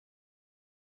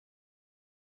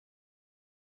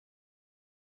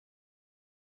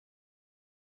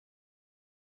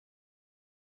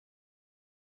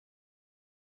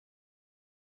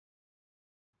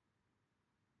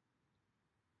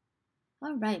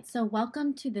All right, so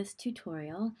welcome to this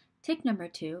tutorial. Take number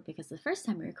 2, because the first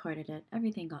time we recorded it,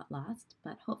 everything got lost,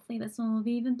 but hopefully this one will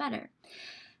be even better.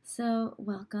 So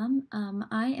welcome.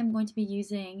 I am going to be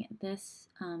using this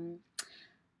demo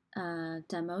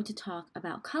to talk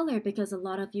about color because a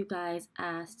lot of you guys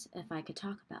asked if I could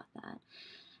talk about that.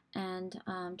 And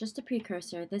just a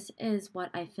precursor, this is what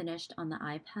I finished on the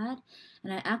iPad,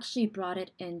 and I actually brought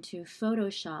it into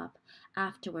Photoshop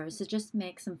afterwards to just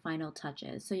make some final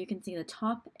touches. So you can see the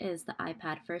top is the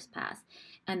iPad first pass,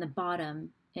 and the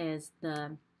bottom is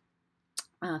the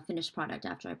finished product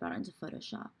after I brought it into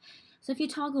Photoshop. So if you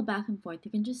toggle back and forth,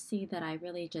 you can just see that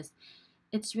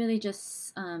it's really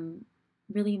just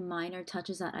really minor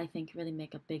touches that I think really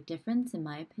make a big difference in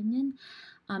my opinion.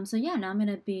 So yeah, now I'm going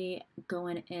to be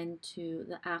going into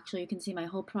the actual, you can see my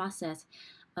whole process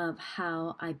of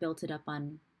how I built it up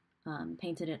on,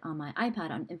 painted it on my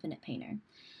iPad on Infinite Painter.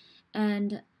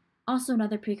 And also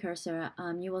another precursor,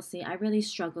 you will see I really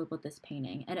struggled with this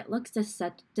painting, and it looks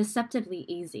deceptively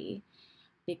easy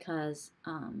because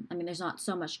I mean, there's not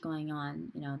so much going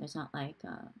on, you know, there's not like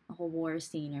a whole war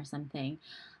scene or something,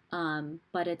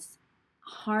 but it's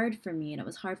hard for me, and it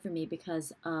was hard for me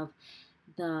because of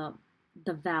the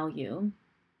the value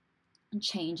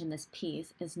change in this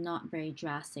piece is not very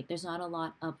drastic. There's not a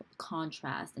lot of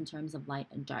contrast in terms of light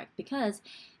and dark because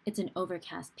it's an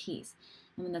overcast piece.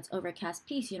 And when that's overcast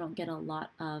piece, you don't get a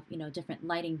lot of, you know, different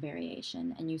lighting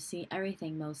variation, and you see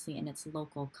everything mostly in its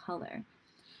local color.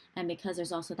 And because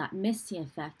there's also that misty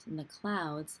effect in the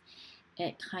clouds,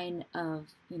 it kind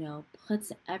of, you know,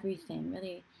 puts everything,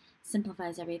 really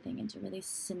simplifies everything into really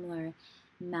similar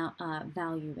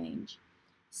value range.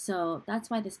 So that's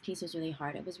why this piece was really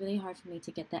hard. It was really hard for me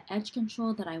to get the edge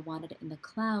control that I wanted in the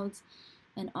clouds,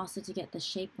 and also to get the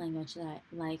shape language that I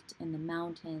liked in the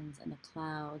mountains and the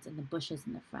clouds and the bushes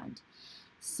in the front.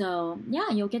 So yeah,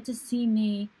 you'll get to see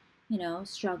me, you know,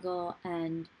 struggle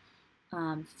and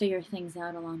figure things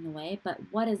out along the way. But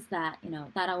what is that? You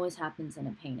know, that always happens in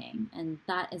a painting, and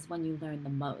that is when you learn the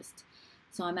most.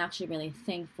 So I'm actually really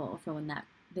thankful for when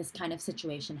this kind of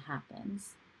situation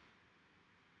happens.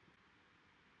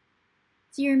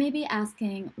 So you're maybe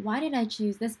asking, why did I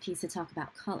choose this piece to talk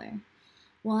about color?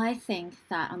 Well, I think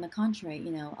that on the contrary,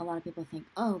 you know, a lot of people think,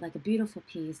 oh, like a beautiful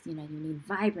piece, you know, you need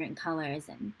vibrant colors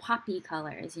and poppy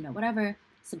colors, you know, whatever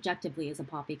subjectively is a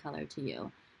poppy color to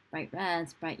you. Bright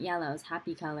reds, bright yellows,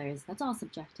 happy colors, that's all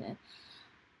subjective.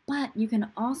 But you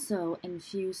can also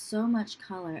infuse so much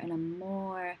color in a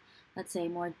more, let's say,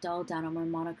 more dulled down or more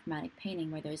monochromatic painting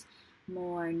where there's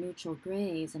more neutral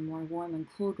grays and more warm and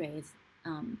cool grays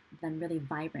than really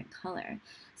vibrant color.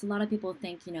 So a lot of people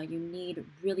think, you know, you need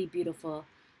really beautiful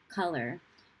color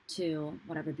to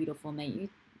whatever beautiful may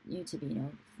you to be, you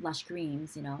know, lush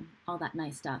greens, you know, all that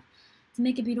nice stuff to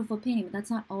make a beautiful painting, but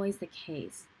that's not always the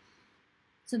case.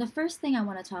 So the first thing I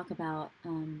want to talk about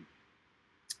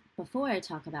before I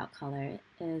talk about color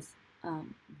is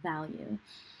value.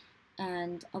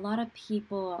 And a lot of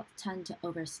people tend to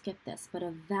overskip this, but a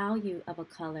value of a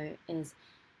color is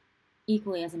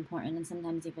equally as important, and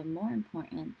sometimes even more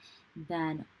important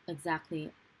than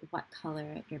exactly what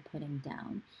color you're putting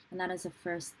down. And that is the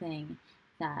first thing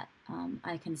that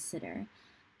I consider.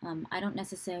 I don't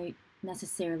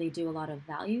necessarily do a lot of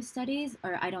value studies,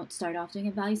 or I don't start off doing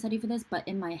a value study for this, but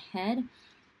in my head,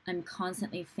 I'm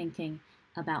constantly thinking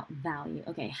about value.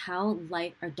 Okay, how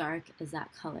light or dark is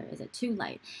that color? Is it too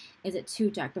light? Is it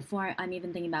too dark? Before I'm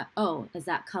even thinking about, oh, is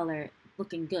that color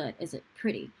looking good? Is it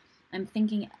pretty? I'm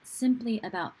thinking simply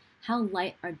about how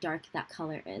light or dark that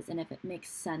color is and if it makes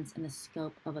sense in the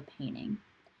scope of a painting.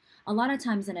 A lot of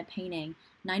times in a painting,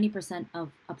 90%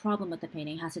 of a problem with the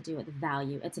painting has to do with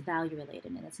value. It's value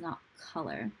related and it's not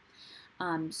color.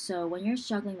 So when you're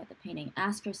struggling with the painting,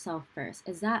 ask yourself first,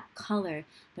 is that color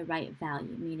the right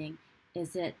value? Meaning,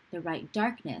 is it the right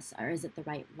darkness or is it the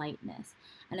right lightness?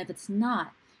 And if it's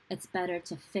not, it's better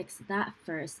to fix that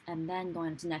first and then go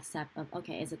into the next step of,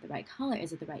 okay, is it the right color?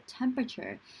 Is it the right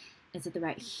temperature? Is it the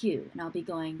right hue? And I'll be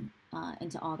going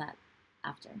into all that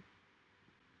after.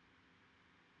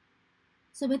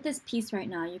 So with this piece right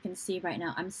now, you can see right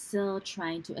now, I'm still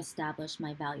trying to establish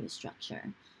my value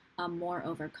structure. More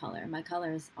over color. My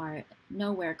colors are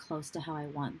nowhere close to how I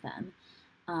want them.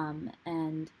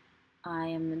 And I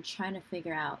am trying to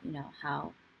figure out, you know,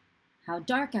 how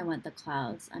dark I want the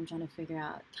clouds. I'm trying to figure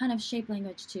out kind of shape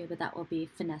language too, but that will be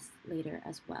finessed later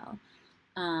as well.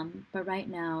 But right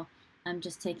now, I'm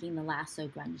just taking the lasso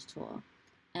grunge tool.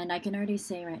 And I can already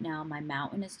say right now my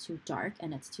mountain is too dark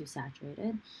and it's too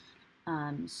saturated.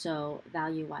 So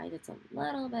value-wise, it's a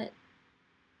little bit,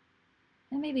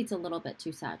 and maybe it's a little bit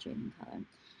too saturated in color.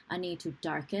 I need to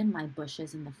darken my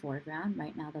bushes in the foreground.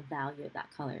 Right now, the value of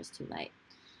that color is too light.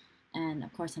 And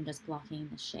of course, I'm just blocking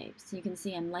the shape. So you can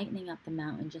see I'm lightening up the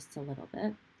mountain just a little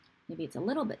bit. Maybe it's a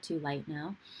little bit too light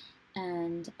now.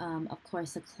 And of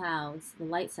course, the clouds, the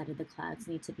light side of the clouds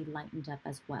need to be lightened up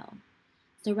as well.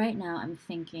 So right now, I'm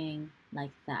thinking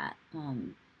like that.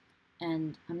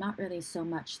 And I'm not really so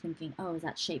much thinking, oh, is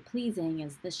that shape pleasing?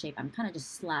 Is this shape? I'm kind of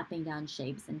just slapping down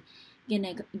shapes and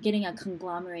getting a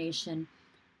conglomeration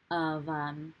of,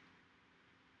 um,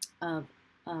 of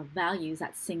values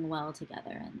that sing well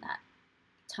together and that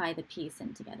tie the piece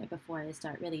in together before I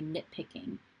start really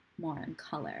nitpicking more in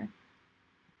color.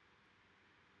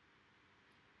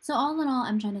 So all in all,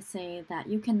 I'm trying to say that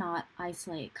you cannot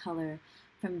isolate color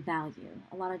from value.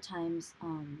 A lot of times,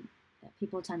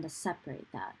 people tend to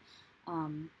separate that.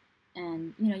 Um,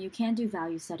 and you can do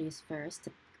value studies first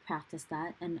to practice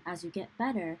that. And as you get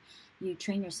better, you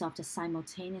train yourself to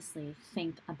simultaneously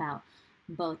think about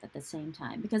both at the same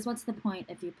time. Because what's the point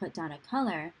if you put down a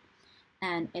color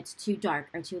and it's too dark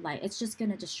or too light? It's just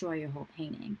going to destroy your whole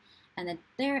painting. And then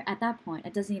there, at that point,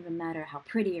 it doesn't even matter how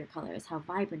pretty your color is, how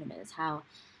vibrant it is, how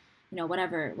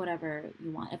whatever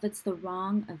you want. If it's the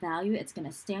wrong value, it's going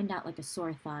to stand out like a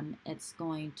sore thumb. It's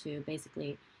going to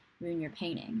basically ruin your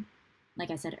painting.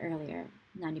 Like I said earlier,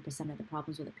 90% of the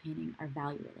problems with a painting are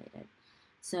value related.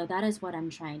 So that is what I'm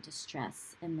trying to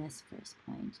stress in this first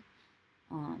point.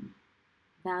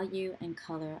 Value and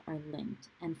color are linked.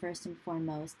 And first and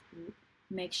foremost,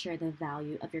 make sure the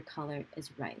value of your color is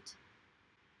right.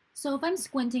 So if I'm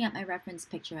squinting at my reference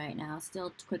picture right now,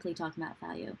 still quickly talking about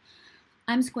value,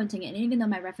 I'm squinting, and even though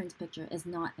my reference picture is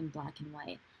not in black and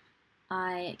white,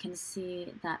 I can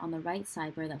see that on the right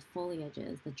side where the foliage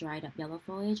is, the dried up yellow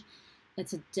foliage,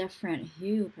 it's a different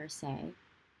hue per se,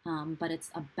 but it's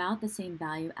about the same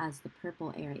value as the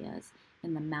purple areas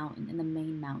in the mountain, in the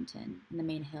main mountain, in the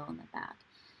main hill in the back.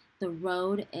 The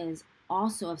road is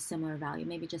also of similar value,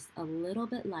 maybe just a little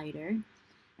bit lighter.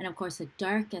 And of course, the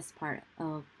darkest part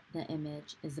of the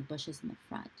image is the bushes in the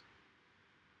front.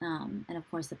 And of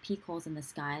course, the peak holes in the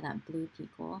sky, that blue peak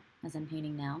hole, as I'm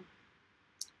painting now,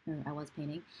 or I was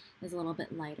painting, is a little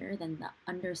bit lighter than the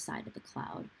underside of the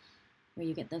cloud, where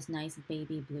you get those nice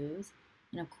baby blues.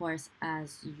 And of course,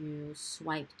 as you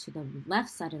swipe to the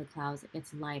left side of the clouds,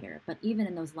 it's lighter. But even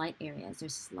in those light areas,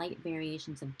 there's slight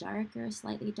variations of darker,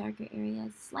 slightly darker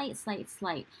areas, slight.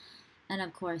 And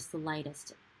of course, the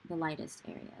lightest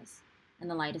areas. And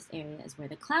the lightest area is where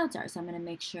the clouds are. So I'm going to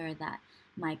make sure that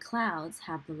my clouds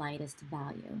have the lightest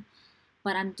value.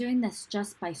 But I'm doing this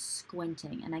just by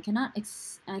squinting, and I cannot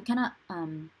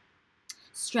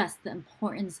stress the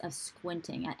importance of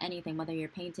squinting at anything, whether you're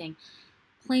painting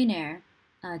plein air,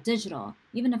 digital.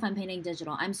 Even if I'm painting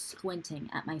digital, I'm squinting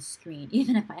at my screen,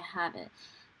 even if I have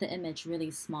the image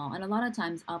really small. And a lot of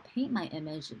times I'll paint my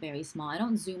image very small. I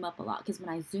don't zoom up a lot, because when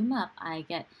I zoom up, I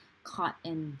get caught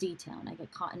in detail, and I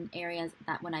get caught in areas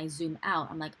that when I zoom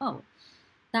out, I'm like, oh,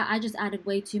 that I just added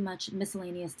way too much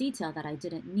miscellaneous detail that I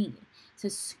didn't need. So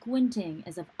squinting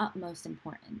is of utmost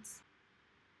importance.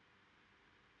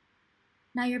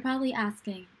 Now you're probably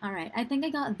asking, all right, I think I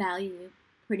got value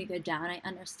pretty good down. I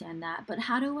understand that, but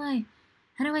how do I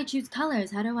choose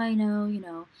colors? How do I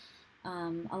know,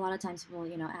 a lot of times people,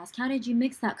 ask, how did you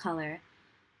mix that color?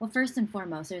 Well, first and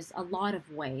foremost, there's a lot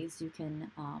of ways you can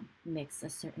mix a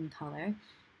certain color.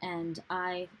 And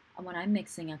when I'm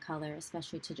mixing a color,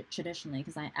 especially traditionally,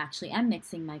 because I actually am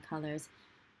mixing my colors,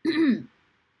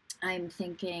 I'm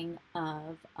thinking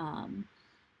of,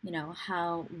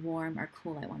 how warm or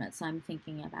cool I want it. So I'm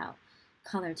thinking about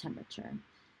color temperature.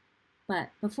 But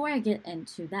before I get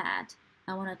into that,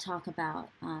 I want to talk about,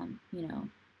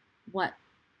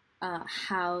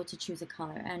 how to choose a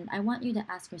color. And I want you to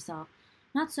ask yourself,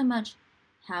 not so much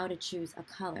how to choose a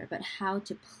color, but how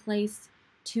to place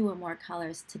two or more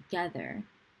colors together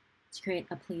to create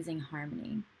a pleasing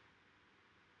harmony.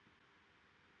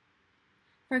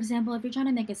 For example, if you're trying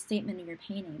to make a statement in your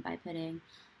painting by putting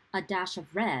a dash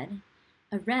of red,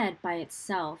 a red by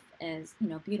itself is,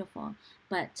 beautiful.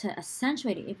 But to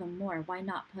accentuate it even more, why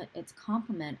not put its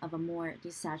complement of a more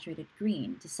desaturated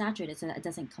green, desaturated so that it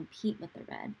doesn't compete with the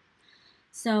red?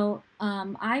 So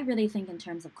I really think in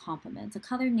terms of complements. A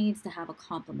color needs to have a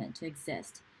complement to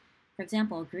exist. For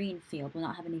example, a green field will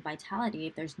not have any vitality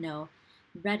if there's no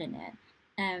red in it.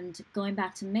 And going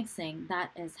back to mixing,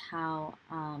 that is how,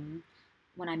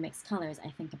 when I mix colors, I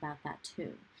think about that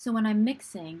too. So when I'm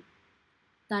mixing,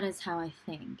 that is how I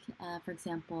think. For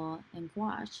example, in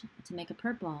gouache, to make a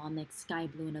purple, I'll make sky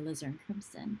blue and alizarin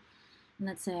crimson. And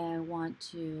let's say I want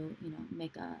to,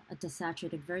 make a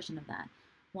desaturated version of that.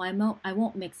 Well, I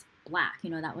won't mix black,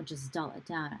 that would just dull it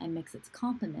down. I mix its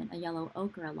complement, a yellow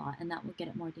ochre, a lot, and that will get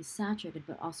it more desaturated,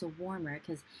 but also warmer,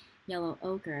 because yellow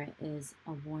ochre is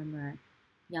a warmer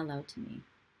yellow to me.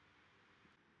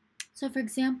 So for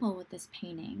example, with this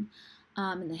painting,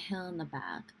 in the hill in the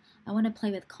back, I want to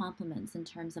play with complements in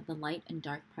terms of the light and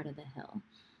dark part of the hill.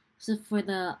 So for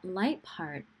the light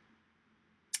part,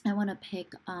 I want to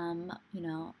pick,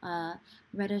 a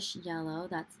reddish yellow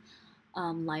that's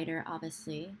lighter,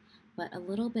 obviously, but a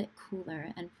little bit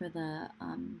cooler. And for the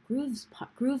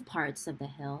groove parts of the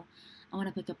hill, I want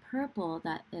to pick a purple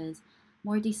that is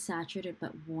more desaturated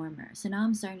but warmer. So now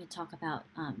I'm starting to talk about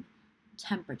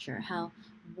temperature, how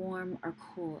warm or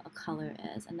cool a color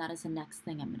is, and that is the next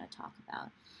thing I'm going to talk about.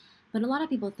 But a lot of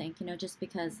people think, just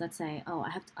because, let's say, oh,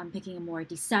 I'm picking a more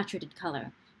desaturated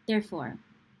color, therefore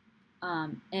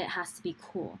it has to be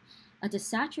cool. A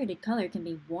desaturated color can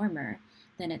be warmer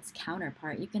than its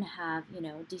counterpart. You can have,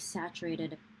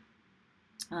 desaturated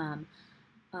um,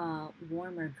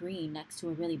 warmer green next to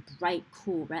a really bright,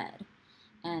 cool red.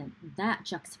 And that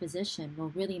juxtaposition will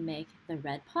really make the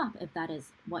red pop if that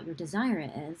is what your desire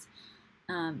is.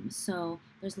 So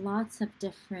there's lots of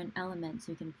different elements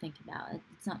you can think about.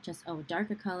 It's not just, oh, a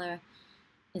darker color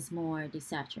is more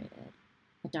desaturated.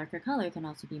 A darker color can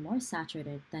also be more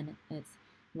saturated than its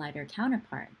lighter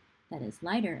counterpart that is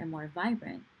lighter and more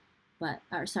vibrant,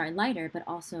 lighter but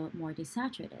also more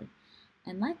desaturated.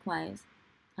 And likewise,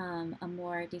 a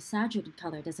more desaturated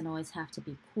color doesn't always have to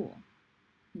be cool.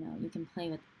 You can play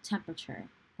with temperature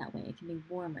that way. It can be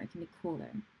warmer, it can be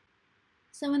cooler.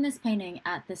 So in this painting,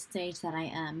 at the stage that I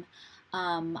am,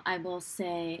 I will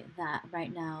say that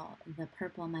right now the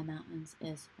purple in my mountains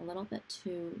is a little bit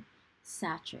too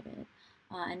saturated.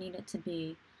 I need it to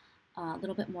be a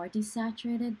little bit more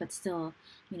desaturated, but still,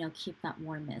 keep that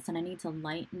warmness. And I need to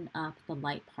lighten up the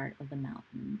light part of the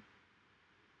mountain.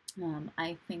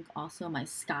 I think also my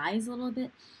sky is a little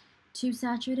bit too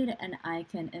saturated, and I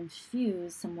can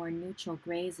infuse some more neutral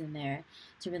grays in there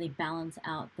to really balance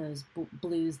out those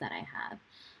blues that I have.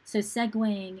 So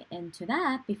segueing into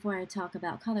that, before I talk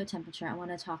about color temperature, I want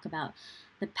to talk about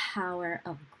the power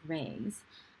of grays.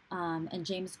 In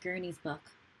James Gurney's book,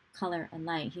 Color and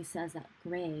Light, he says that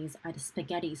grays are the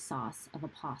spaghetti sauce of a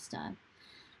pasta.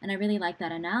 And I really like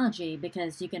that analogy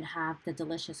because you can have the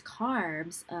delicious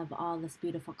carbs of all this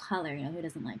beautiful color. Who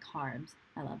doesn't like carbs?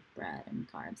 I love bread and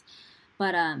carbs.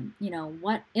 But,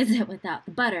 what is it without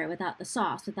the butter, without the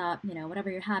sauce, without,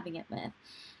 whatever you're having it with?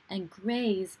 And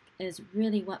grays is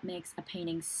really what makes a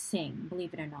painting sing,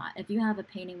 believe it or not. If you have a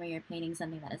painting where you're painting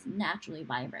something that is naturally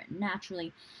vibrant,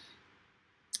 naturally,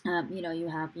 you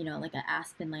have, like an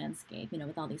aspen landscape,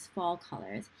 with all these fall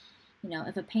colors.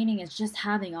 If a painting is just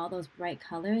having all those bright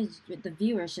colors, the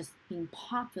viewer is just being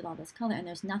popped with all this color, and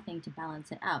there's nothing to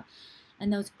balance it out.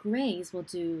 And those grays will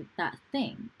do that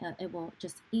thing. It will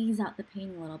just ease out the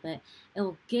painting a little bit. It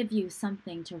will give you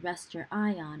something to rest your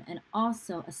eye on, and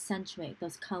also accentuate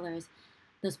those colors,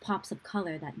 those pops of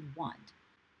color that you want.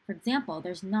 For example,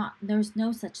 there's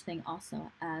no such thing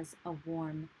also as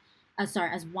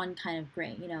as one kind of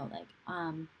gray.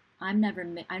 I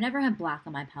never have black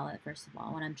on my palette, first of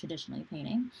all, when I'm traditionally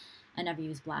painting. I never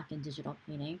use black in digital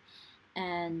painting.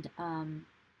 And I'm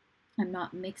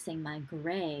not mixing my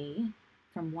gray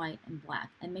from white and black.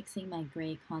 I'm mixing my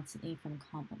gray constantly from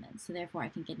complements. So therefore I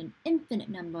can get an infinite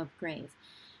number of grays,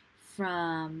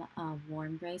 from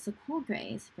warm grays to cool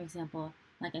grays. For example,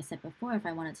 like I said before, if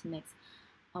I wanted to mix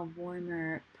a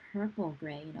warmer purple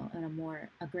gray, and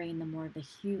a gray in the more of the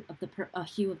hue of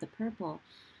the purple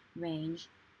range,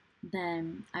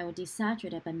 then I would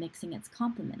desaturate it by mixing its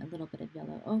complement, a little bit of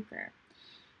yellow ochre.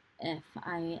 If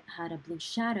I had a blue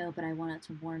shadow but I wanted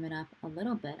to warm it up a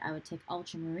little bit, I would take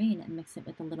ultramarine and mix it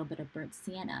with a little bit of burnt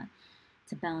sienna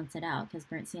to balance it out, because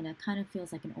burnt sienna kind of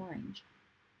feels like an orange.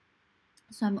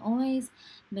 So I'm always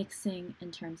mixing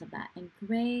in terms of that. And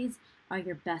grays are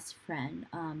your best friend.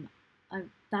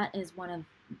 That is one of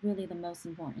really the most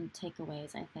important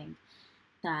takeaways, I think,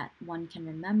 that one can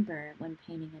remember when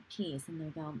painting a piece. And they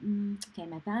go, okay,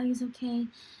 my value's okay,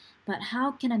 but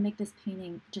how can I make this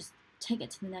painting just take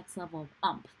it to the next level of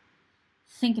umph?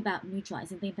 Think about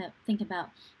neutralizing. Think about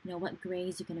what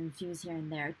grays you can infuse here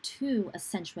and there to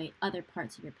accentuate other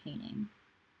parts of your painting.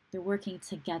 They're working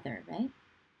together, right?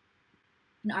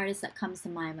 An artist that comes to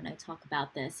mind when I talk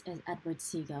about this is Edward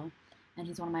Segal, and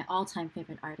he's one of my all-time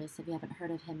favorite artists. If you haven't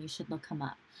heard of him, you should look him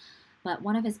up. But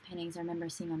one of his paintings I remember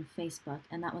seeing on Facebook,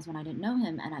 and that was when I didn't know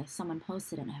him, and someone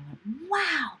posted it, and I went,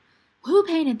 wow, who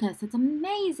painted this? It's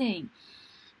amazing.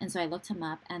 And so I looked him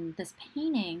up, and this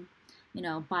painting,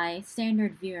 by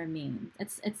standard viewer means,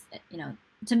 it's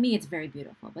to me it's very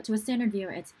beautiful, but to a standard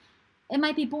viewer it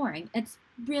might be boring. It's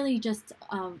really just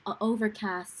a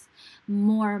overcast,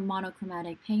 more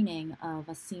monochromatic painting of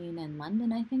a scene in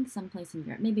London, I think, someplace in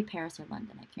Europe, maybe Paris or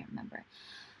London, I can't remember.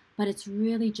 But it's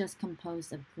really just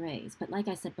composed of grays. But like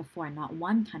I said before, not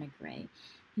one kind of gray.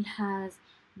 He has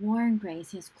warm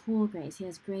grays, he has cool grays, he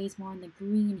has grays more on the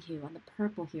green hue, on the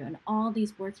purple hue, and all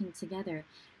these working together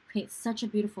create such a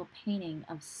beautiful painting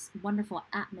of wonderful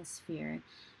atmosphere,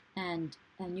 and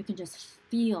you can just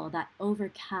feel that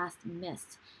overcast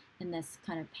mist in this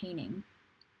kind of painting,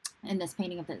 in this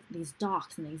painting of these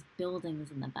docks and these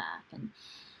buildings in the back,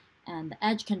 and the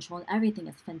edge control and everything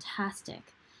is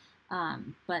fantastic.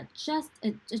 But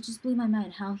it just blew my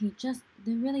mind how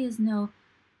there really is no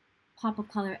pop of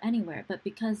color anywhere, but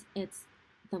because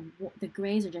the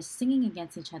grays are just singing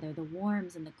against each other, the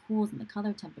warms and the cools and the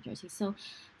color temperatures, he so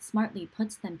smartly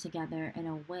puts them together in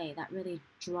a way that really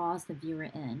draws the viewer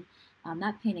in.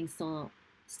 That painting still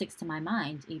sticks to my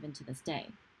mind even to this day.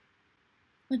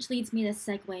 Which leads me to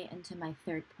segue into my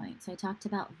third point. So I talked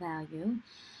about value.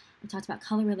 I talked about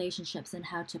color relationships and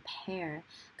how to pair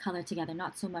color together,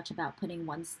 not so much about putting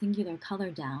one singular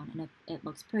color down and if it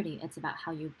looks pretty. It's about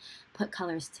how you put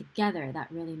colors together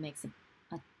that really makes a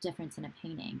difference in a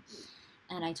painting.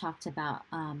 And I talked about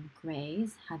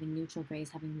grays, having neutral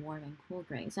grays, having warm and cool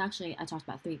grays. So actually, I talked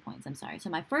about 3 points. I'm sorry. So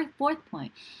my fourth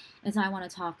point is I want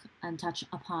to talk and touch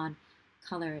upon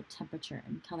color temperature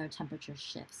and color temperature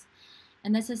shifts.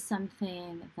 And this is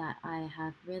something that I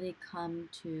have really come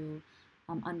to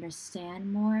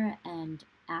understand more and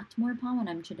act more upon when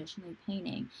I'm traditionally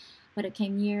painting. But it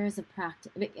came years of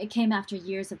practice. It came after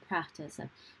years of practice of,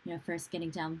 first getting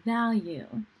down value,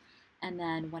 and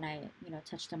then when I,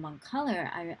 touched among color,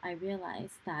 I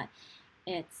realized that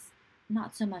it's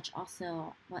not so much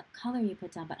also what color you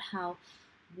put down, but how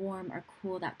warm or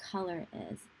cool that color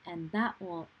is, and that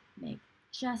will make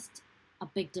just a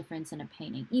big difference in a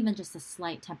painting, even just a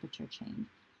slight temperature change.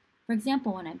 For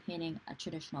example, when I'm painting a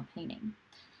traditional painting,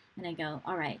 and I go,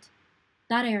 all right,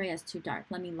 that area is too dark,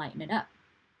 let me lighten it up.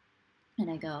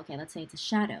 And I go, okay, let's say it's a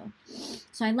shadow.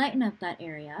 So I lighten up that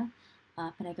area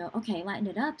up, and I go, okay, lighten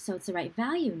it up so it's the right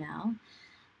value now.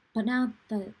 But now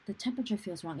the temperature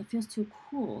feels wrong. It feels too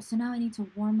cool. So now I need to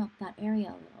warm up that area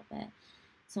a little bit.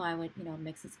 So I would,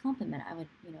 mix its complement. I would,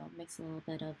 mix a little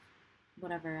bit of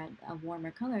whatever, a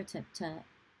warmer color to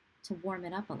warm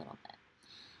it up a little bit.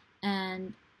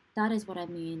 And that is what I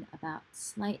mean about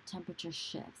slight temperature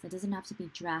shifts. It doesn't have to be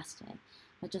drastic,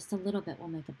 but just a little bit will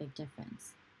make a big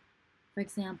difference. For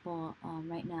example,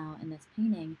 right now in this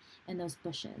painting, in those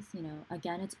bushes,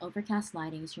 again, it's overcast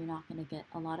lighting, so you're not going to get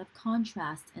a lot of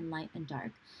contrast in light and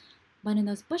dark. But in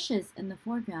those bushes in the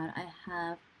foreground, I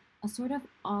have a sort of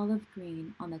olive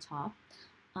green on the top.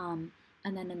 And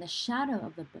then in the shadow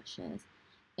of the bushes,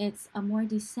 it's a more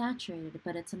desaturated,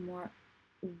 but it's a more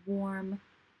warm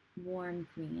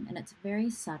green, and it's very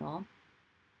subtle.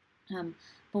 But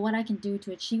what I can do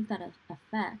to achieve that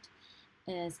effect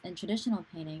is in traditional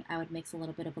painting, I would mix a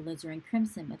little bit of alizarin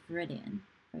crimson with viridian,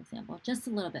 for example, just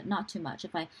a little bit, not too much.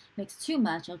 If I mix too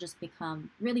much, it'll just become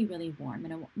really, really warm,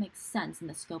 and it won't make sense in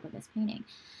the scope of this painting.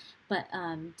 But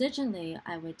digitally,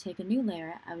 I would take a new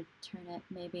layer, I would turn it,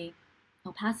 maybe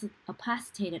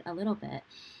opacitate it a little bit,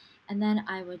 and then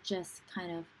I would just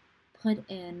kind of put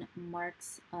in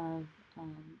marks of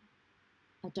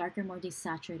a darker, more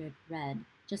desaturated red,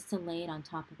 just to lay it on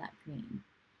top of that green.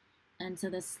 And so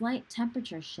the slight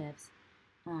temperature shifts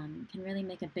can really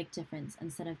make a big difference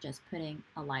instead of just putting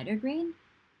a lighter green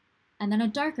and then a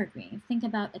darker green. Think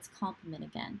about its complement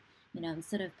again.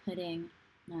 Instead of putting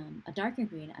a darker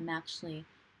green, I'm actually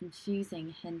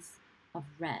infusing hints of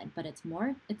red, but it's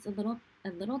a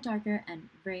little darker and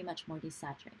very much more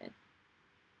desaturated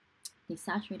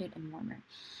and warmer,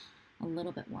 a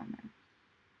little bit warmer.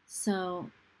 So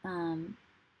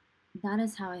that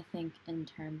is how I think in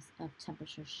terms of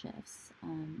temperature shifts.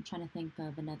 I'm trying to think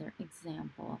of another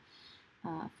example.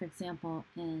 For example,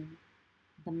 in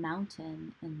the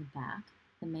mountain in the back,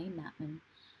 the main mountain,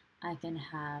 I can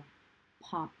have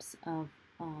pops of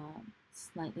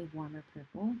slightly warmer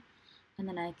purple, and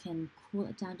then I can cool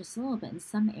it down just a little bit. In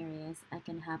some areas, I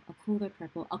can have a cooler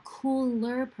purple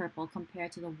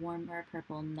compared to the warmer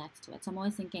purple next to it. So I'm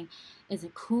always thinking, is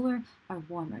it cooler or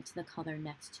warmer to the color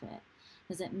next to it?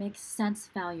 Does it make sense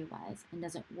value-wise, and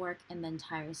does it work in the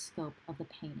entire scope of the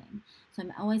painting? So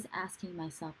I'm always asking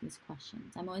myself these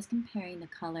questions. I'm always comparing the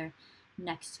color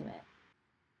next to it.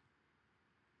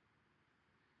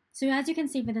 So as you can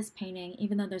see for this painting,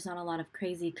 even though there's not a lot of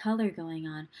crazy color going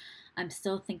on, I'm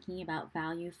still thinking about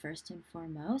value first and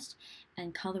foremost,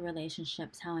 and color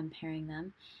relationships, how I'm pairing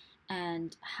them.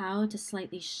 and how to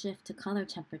slightly shift to color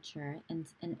temperature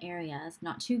in areas,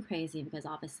 not too crazy because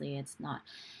obviously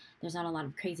there's not a lot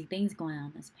of crazy things going on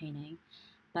in this painting,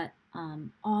 but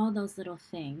all those little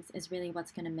things is really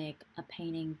what's going to make a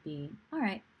painting be, all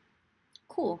right,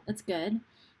 cool, it's good,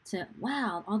 to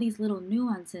wow, all these little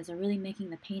nuances are really making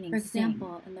the painting. For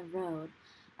example, in the road,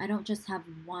 I don't just have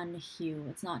one hue.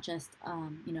 It's not just a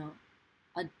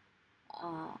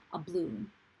a blue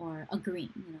or a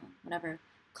green, whatever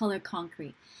color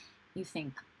concrete you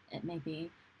think it may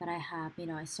be. But I have,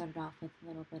 I started off with a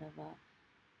little bit of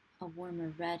a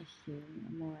warmer red hue,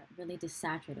 more really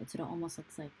desaturated, so it almost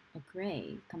looks like a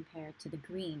gray compared to the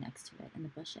green next to it in the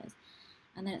bushes.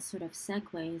 And then it sort of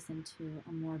segues into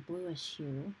a more bluish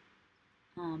hue,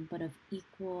 but of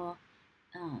equal,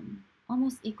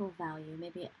 almost equal value.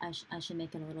 Maybe I should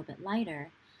make it a little bit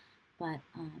lighter, but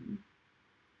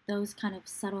those kind of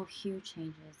subtle hue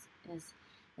changes is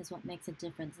what makes a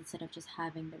difference instead of just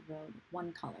having the road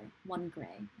one color, one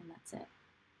gray, and that's it.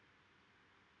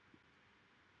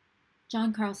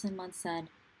 John Carlson once said,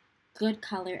 good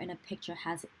color in a picture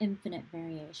has infinite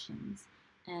variations.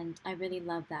 And I really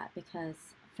love that because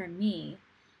for me,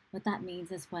 what that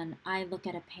means is when I look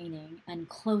at a painting and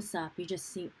close up, you just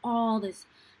see all these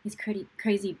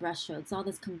crazy brushstrokes, all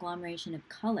this conglomeration of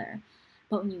color.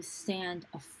 But when you stand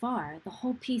afar, the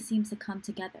whole piece seems to come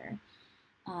together.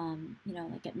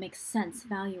 Like it makes sense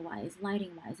value-wise,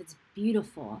 lighting-wise. It's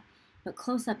beautiful, but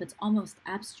close up, it's almost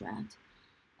abstract.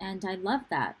 And I love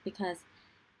that because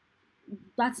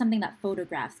that's something that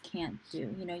photographs can't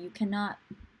do. You cannot,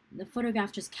 the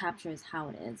photograph just captures how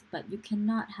it is, but you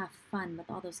cannot have fun with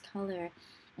all those color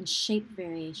and shape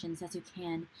variations as you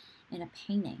can in a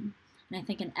painting. And I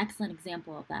think an excellent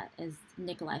example of that is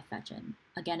Nikolai Fechin.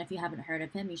 Again, if you haven't heard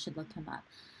of him, you should look him up.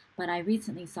 But I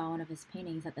recently saw one of his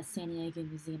paintings at the San Diego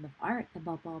Museum of Art at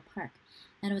Balboa Park.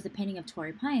 And it was a painting of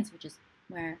Torrey Pines, which is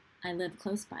where I live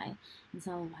close by. And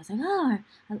so I was like, oh,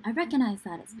 I recognize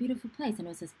that. It's a beautiful place. And it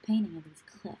was this painting of these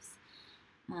cliffs.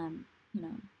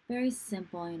 Very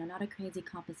simple, not a crazy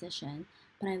composition.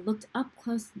 But I looked up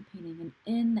close to the painting and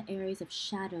in the areas of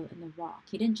shadow in the rock.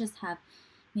 He didn't just have,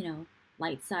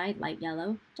 light side, light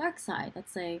yellow, dark side,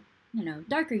 let's say,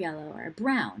 darker yellow or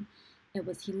brown.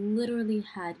 He literally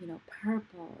had,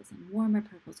 purples and warmer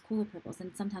purples, cooler purples,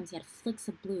 and sometimes he had flicks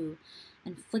of blue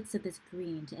and flicks of this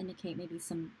green to indicate maybe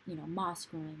some, moss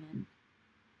growing in.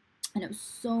 And it was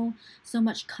so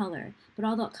much color, but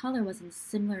all that color was in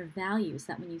similar values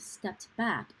that when you stepped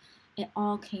back, it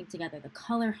all came together. The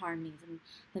color harmonies and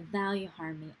the value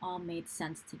harmony all made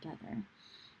sense together.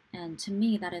 And to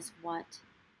me, that is what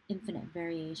infinite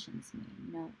variations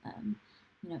mean.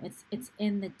 It's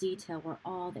in the detail where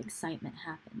all the excitement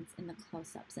happens, in the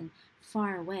close-ups. And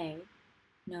far away,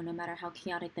 no matter how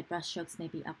chaotic the brushstrokes may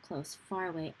be up close, far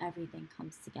away, everything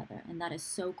comes together. And that is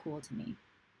so cool to me.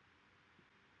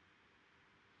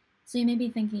 So you may be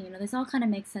thinking, this all kind of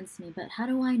makes sense to me, but how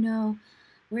do I know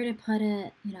where to put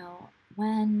it,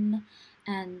 when,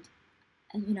 and,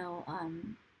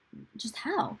 just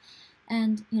how?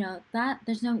 And that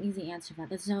there's no easy answer to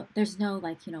that. There's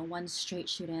no one straight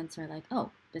shoot answer like,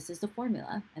 oh, this is the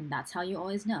formula and that's how you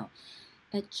always know.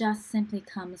 It just simply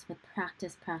comes with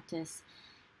practice,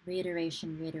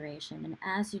 reiteration, and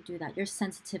as you do that, your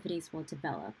sensitivities will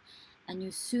develop, and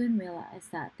you soon realize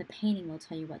that the painting will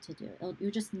tell you what to do.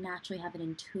 You just naturally have an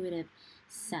intuitive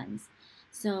sense.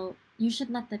 So you should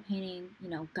let the painting,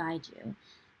 guide you.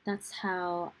 That's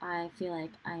how I feel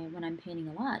like when I'm painting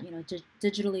a lot,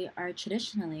 digitally or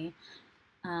traditionally,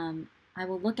 I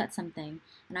will look at something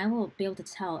and I will be able to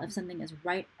tell if something is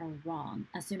right or wrong.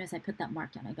 As soon as I put that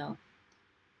mark down, I go,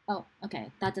 oh,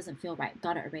 okay, that doesn't feel right.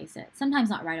 Gotta erase it. Sometimes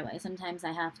not right away. Sometimes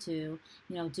I have to,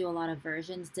 do a lot of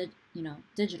versions,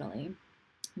 digitally.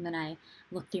 And then I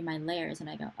look through my layers and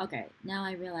I go, okay, now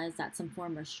I realize that some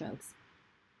former strokes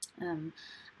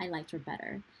I liked her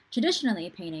better. Traditionally,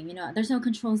 painting, there's no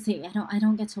control Z. I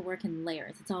don't get to work in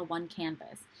layers. It's all one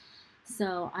canvas.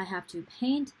 So I have to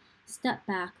paint, step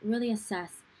back, really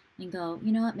assess, and go,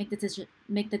 you know what, make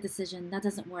the decision. That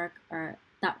doesn't work, or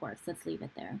that works. Let's leave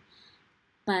it there.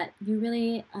 But you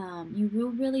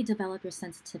will really develop your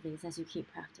sensitivities as you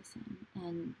keep practicing,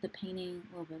 and the painting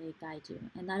will really guide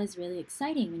you. And that is really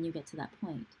exciting when you get to that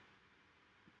point.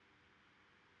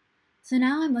 So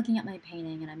now I'm looking at my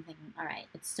painting and I'm thinking, all right,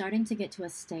 it's starting to get to a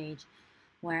stage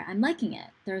where I'm liking it.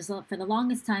 For the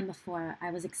longest time before, I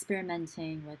was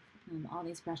experimenting with all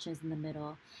these brushes in the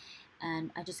middle,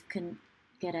 and I just couldn't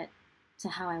get it to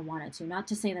how I wanted to. Not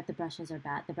to say that the brushes are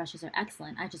bad. The brushes are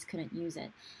excellent. I just couldn't use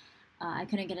it. I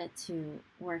couldn't get it to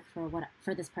work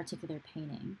for this particular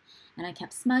painting, and I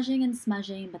kept smudging and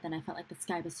smudging. But then I felt like the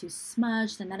sky was too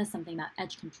smudged, and that is something about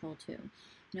edge control too.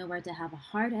 You know, where to have a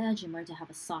hard edge and where to have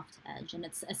a soft edge, and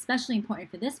it's especially important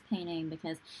for this painting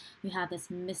because we have this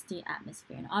misty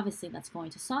atmosphere, and obviously that's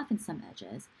going to soften some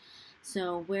edges.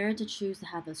 So where to choose to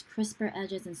have those crisper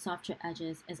edges and softer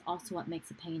edges is also what makes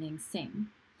a painting sing.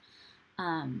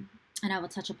 And I will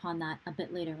touch upon that a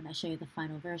bit later when I show you the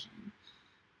final version.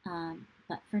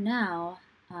 But for now,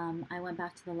 I went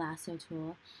back to the lasso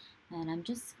tool, and I'm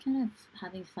just kind of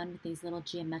having fun with these little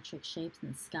geometric shapes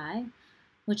in the sky,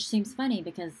 which seems funny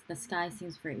because the sky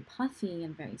seems very puffy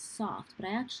and very soft, but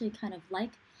I actually kind of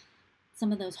like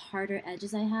some of those harder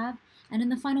edges I have, and in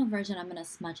the final version I'm going to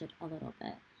smudge it a little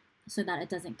bit so that it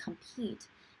doesn't compete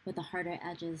with the harder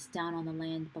edges down on the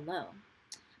land below.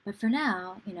 But for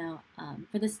now, you know,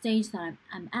 for the stage that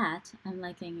I'm at, I'm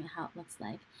liking how it looks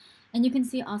like. And you can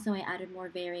see also I added more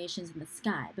variations in the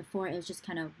sky. Before it was just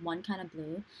kind of one kind of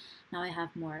blue. Now I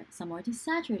have some more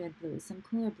desaturated blues, some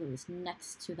cooler blues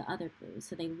next to the other blues.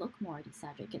 So they look more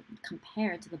desaturated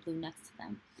compared to the blue next to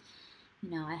them.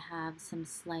 You know, I have some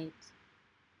slight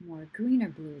more greener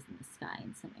blues in the sky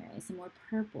in some areas, some more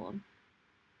purple,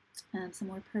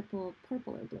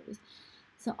 purpler blues.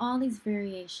 So all these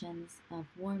variations of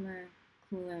warmer,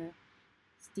 cooler,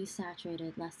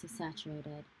 desaturated, less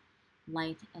desaturated,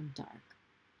 light and dark.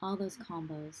 All those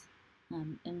combos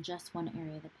in just one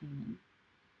area of the painting.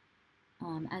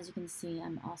 As you can see,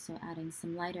 I'm also adding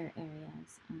some lighter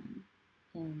areas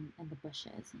in the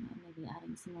bushes. You know, maybe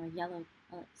adding some more yellow,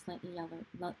 slightly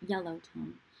yellow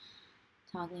tone,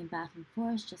 toggling back and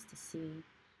forth just to see.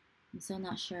 I'm still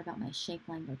not sure about my shape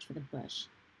language for the bush,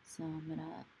 so I'm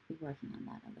gonna be working on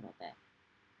that a little bit.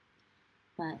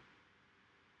 But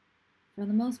for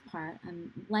the most part,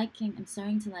 I'm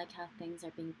starting to like how things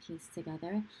are being pieced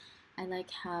together. I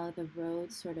like how the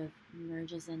road sort of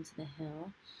merges into the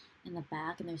hill in the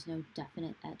back and there's no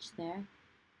definite edge there.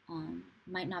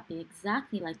 Might not be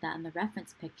exactly like that in the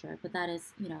reference picture, but that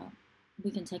is, you know,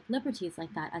 we can take liberties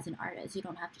like that as an artist. You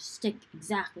don't have to stick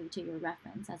exactly to your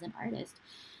reference as an artist.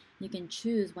 You can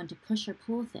choose when to push or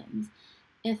pull things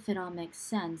if it all makes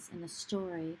sense in the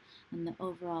story and the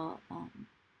overall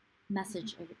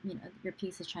message your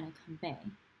piece is trying to convey.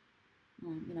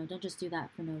 You know, don't just do that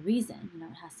for no reason. You know,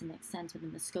 it has to make sense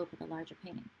within the scope of the larger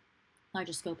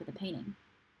scope of the painting.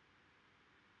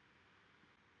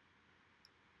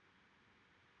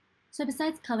 So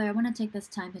besides color, I want to take this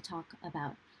time to talk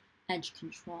about edge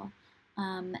control.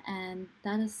 And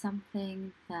that is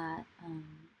something that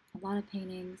a lot of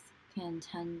paintings can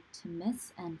tend to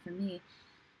miss. And for me,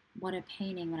 when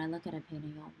I look at a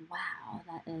painting, I go, wow,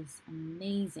 that is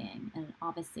amazing. And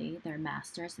obviously they're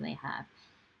masters, so they have,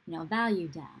 you know, value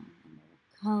down, and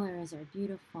their colors are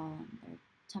beautiful, and their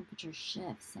temperature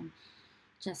shifts, and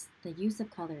just the use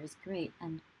of color is great.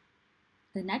 And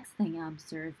the next thing I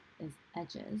observe is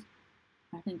edges.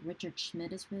 I think Richard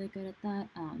Schmidt is really good at that.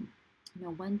 You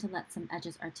know, when to let some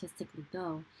edges artistically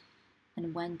go,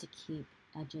 and when to keep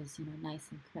edges, you know, nice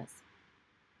and crisp.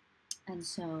 And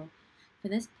so, for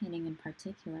this painting in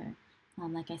particular,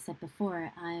 like I said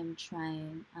before, I'm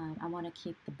trying. I want to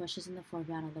keep the bushes in the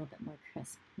foreground a little bit more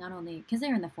crisp. Not only because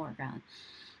they're in the foreground,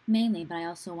 mainly, but I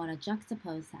also want to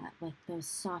juxtapose that with those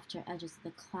softer edges of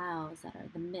the clouds that are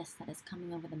the mist that is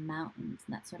coming over the mountains,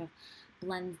 and that sort of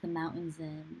blends the mountains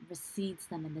in, recedes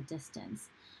them in the distance.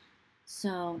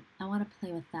 So I want to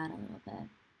play with that a little bit.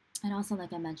 And also,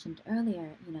 like I mentioned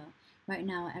earlier, you know, right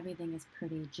now everything is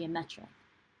pretty geometric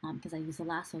because I use the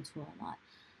lasso tool a lot.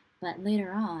 But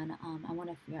later on, I want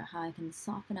to figure out how I can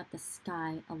soften up the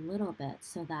sky a little bit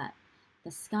so that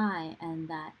the sky and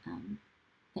that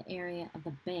the area of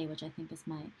the bay, which I think is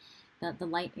the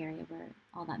light area where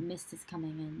all that mist is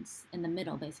coming in the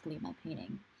middle, basically, of my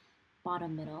painting,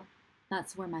 bottom middle.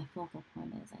 That's where my focal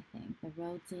point is, I think. The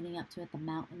roads leading up to it, the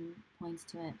mountain points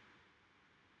to it.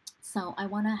 So I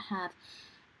want to have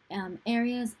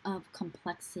areas of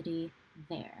complexity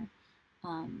there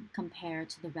compared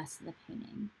to the rest of the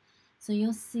painting. So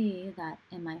you'll see that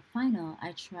in my final,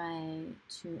 I try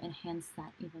to enhance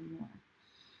that even more.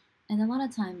 And a lot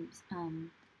of times,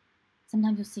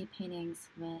 sometimes you'll see paintings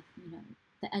with, you know,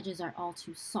 the edges are all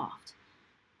too soft,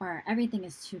 or everything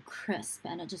is too crisp,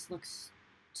 and it just looks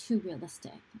too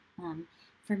realistic.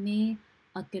 For me,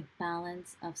 a good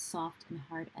balance of soft and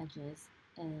hard edges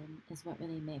is what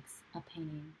really makes a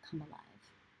painting come alive.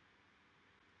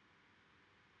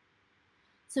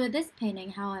 So with this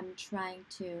painting, how I'm trying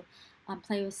to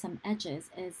play with some edges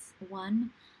is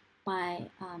one, by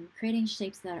creating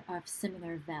shapes that are of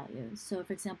similar values. So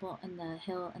for example, in the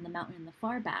hill and the mountain in the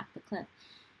far back, the cliff,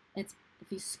 It's,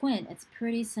 if you squint, it's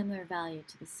pretty similar value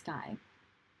to the sky.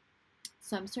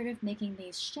 So I'm sort of making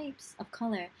these shapes of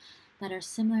color that are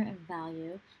similar in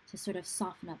value to sort of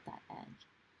soften up that edge.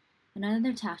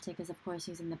 Another tactic is, of course,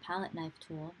 using the palette knife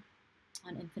tool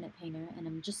on Infinite Painter, and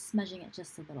I'm just smudging it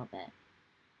just a little bit,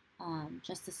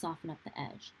 just to soften up the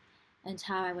edge. And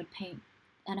how I would paint,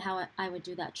 and how I would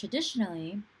do that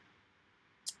traditionally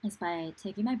is by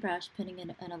taking my brush, putting it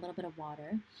in a little bit of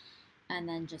water, and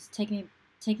then just taking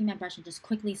my brush and just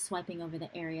quickly swiping over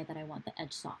the area that I want the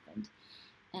edge softened.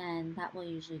 And that will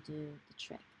usually do the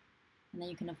trick. And then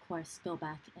you can, of course, go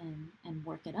back and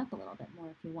work it up a little bit more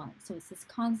if you want. So it's this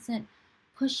constant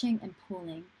pushing and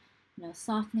pulling,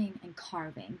 softening and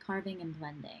carving and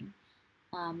blending.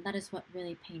 That is what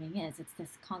really painting is. It's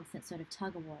this constant sort of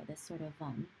tug of war, this sort of,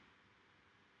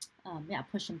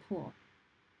 push and pull.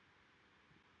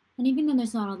 And even though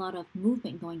there's not a lot of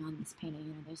movement going on in this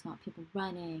painting, there's not people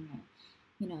running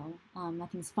or,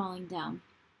 nothing's falling down,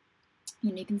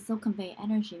 you can still convey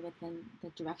energy within the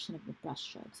direction of the brush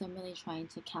stroke. So I'm really trying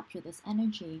to capture this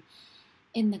energy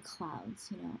in the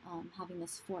clouds, having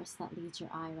this force that leads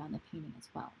your eye around the painting as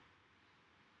well.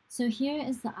 So here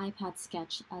is the iPad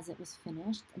sketch as it was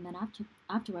finished, and then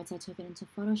afterwards I took it into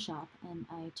Photoshop and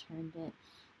I turned it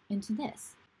into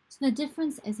this. So the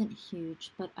difference isn't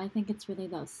huge, but I think it's really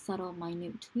those subtle,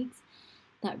 minute tweaks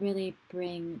that really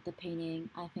bring the painting,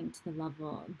 I think, to the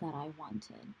level that I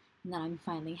wanted and that I'm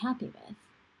finally happy with.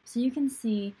 So you can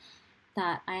see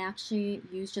that I actually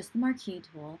used just the marquee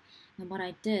tool, and what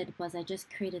I did was I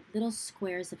just created little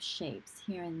squares of shapes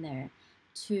here and there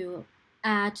to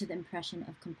add to the impression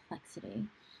of complexity.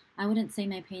 I wouldn't say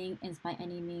my painting is by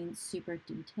any means super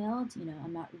detailed,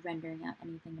 I'm not rendering out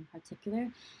anything in particular.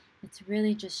 It's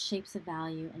really just shapes of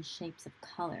value and shapes of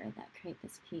color that create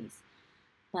this piece.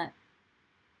 But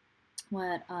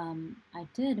what I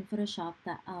did in Photoshop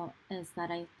is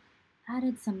that I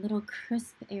added some little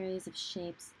crisp areas of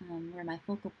shapes where my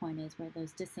focal point is, where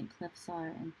those distant cliffs are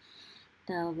and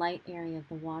the light area of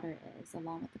the water is,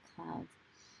 along with the clouds.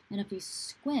 And if you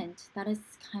squint, that is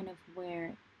kind of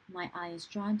where my eye is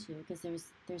drawn to, because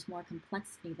there's more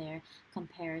complexity there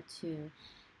compared to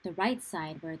the right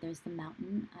side where there's the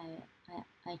mountain.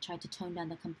 I tried to tone down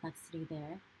the complexity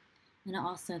there. And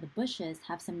also the bushes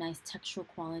have some nice textural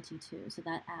quality too, so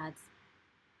that adds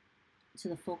to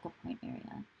the focal point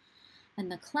area. And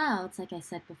the clouds, like I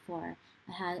said before,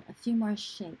 I had a few more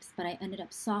shapes, but I ended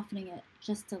up softening it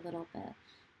just a little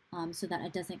bit so that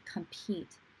it doesn't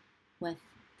compete with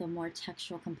the more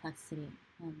textural complexity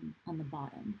on the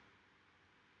bottom.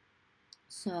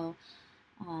 So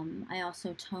I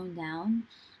also toned down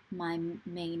my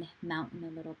main mountain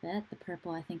a little bit. The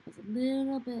purple, I think, was a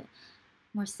little bit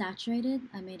more saturated.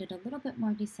 I made it a little bit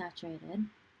more desaturated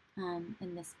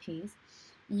in this piece.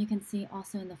 And you can see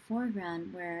also in the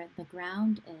foreground where the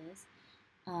ground is,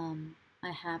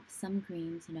 I have some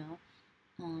greens,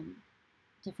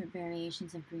 different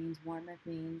variations of greens, warmer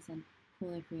greens and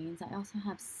cooler greens. I also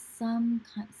have some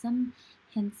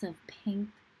hints of pink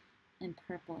and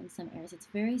purple in some areas. It's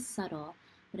very subtle,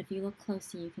 but if you look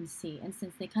closely, you can see. And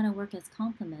since they kind of work as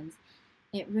complements,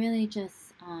 it really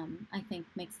just, I think,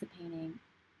 makes the painting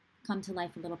come to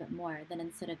life a little bit more than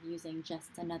instead of using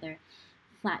just another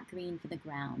flat green for the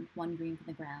ground, one green for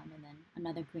the ground, and then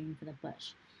another green for the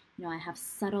bush. I have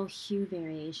subtle hue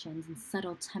variations and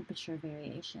subtle temperature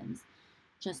variations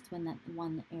just in that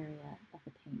one area of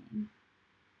the painting.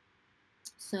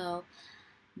 So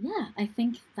yeah, I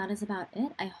think that is about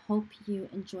it. I hope you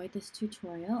enjoyed this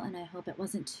tutorial, and I hope it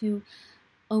wasn't too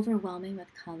overwhelming with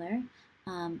color.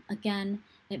 Again,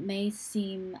 it may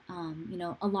seem,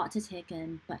 a lot to take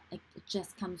in, but it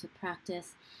just comes with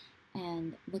practice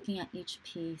and looking at each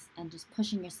piece and just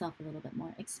pushing yourself a little bit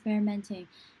more, experimenting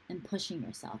and pushing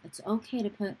yourself. It's okay to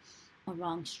put a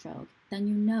wrong stroke. Then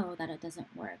you know that it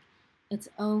doesn't work. It's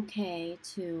okay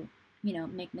to,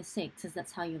 make mistakes, because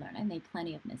that's how you learn. I made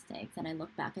plenty of mistakes, and I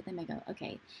look back at them and go,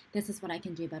 okay, this is what I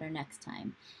can do better next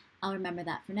time. I'll remember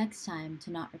that for next time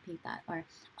to not repeat that. Or,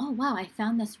 oh, wow, I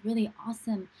found this really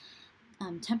awesome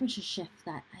temperature shift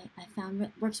that I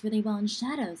found works really well in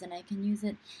shadows, and I can use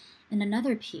it in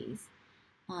another piece.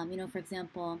 For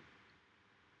example,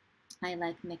 I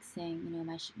like mixing,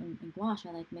 in gouache,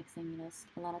 I like mixing,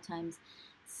 a lot of times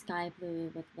sky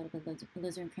blue with a little bit of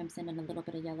alizarin crimson and a little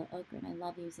bit of yellow ochre, and I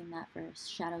love using that for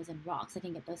shadows and rocks. I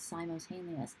can get those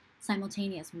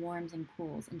simultaneous warms and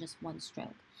cools in just one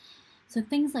stroke. So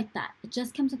things like that. It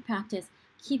just comes with practice.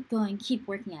 Keep going, keep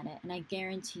working at it, and I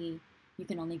guarantee you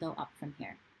can only go up from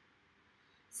here.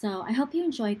 So I hope you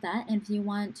enjoyed that, and if you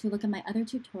want to look at my other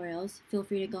tutorials, feel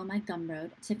free to go on my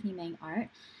Gumroad, Tiffanie Mang Art.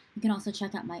 You can also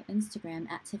check out my Instagram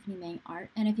at Tiffanie Mang Art.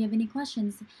 And if you have any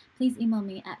questions, please email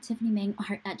me at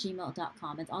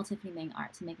tiffaniemangart@gmail.com. It's all Tiffanie Mang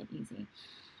Art to make it easy.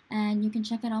 And you can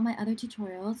check out all my other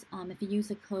tutorials. If you use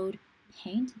the code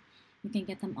PAINT, you can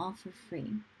get them all for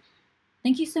free.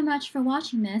 Thank you so much for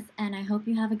watching this, and I hope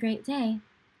you have a great day.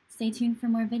 Stay tuned for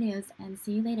more videos, and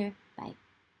see you later. Bye.